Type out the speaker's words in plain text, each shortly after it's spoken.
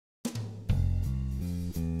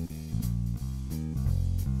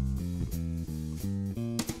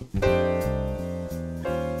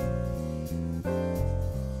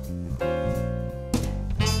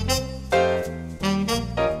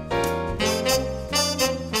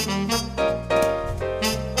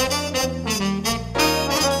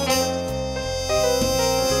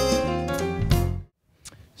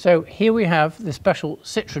So here we have the special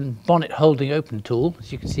Citroën bonnet holding open tool.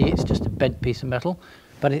 As you can see, it's just a bent piece of metal,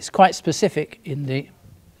 but it's quite specific in the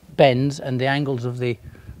bends and the angles of the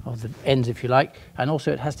ends, if you like, and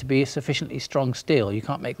also it has to be a sufficiently strong steel. You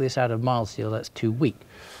can't make this out of mild steel, that's too weak.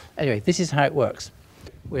 Anyway, this is how it works.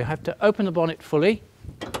 We have to open the bonnet fully,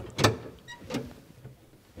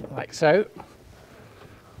 like so,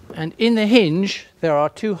 and in the hinge there are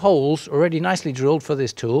two holes already nicely drilled for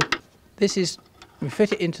this tool. We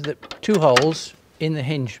fit it into the two holes in the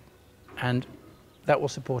hinge, and that will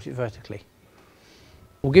support it vertically.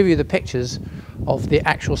 We'll give you the pictures of the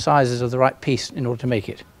actual sizes of the right piece in order to make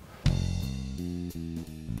it.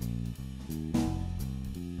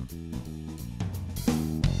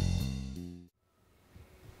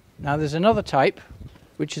 Now there's another type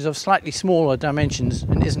which is of slightly smaller dimensions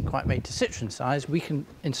and isn't quite made to Citroën size. We can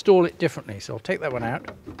install it differently, so I'll take that one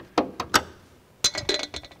out.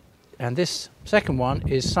 And this second one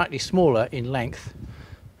is slightly smaller in length,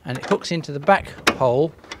 and it hooks into the back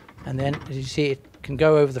hole, and then as you see it can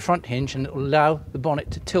go over the front hinge, and it will allow the bonnet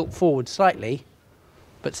to tilt forward slightly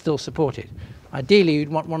but still support it. Ideally you'd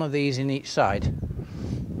want one of these in each side,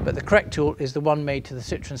 but the correct tool is the one made to the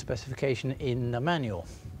Citroën specification in the manual,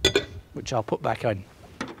 which I'll put back on,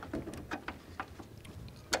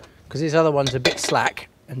 because this other one's a bit slack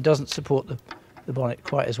and doesn't support the bonnet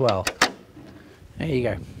quite as well. There you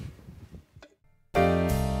go.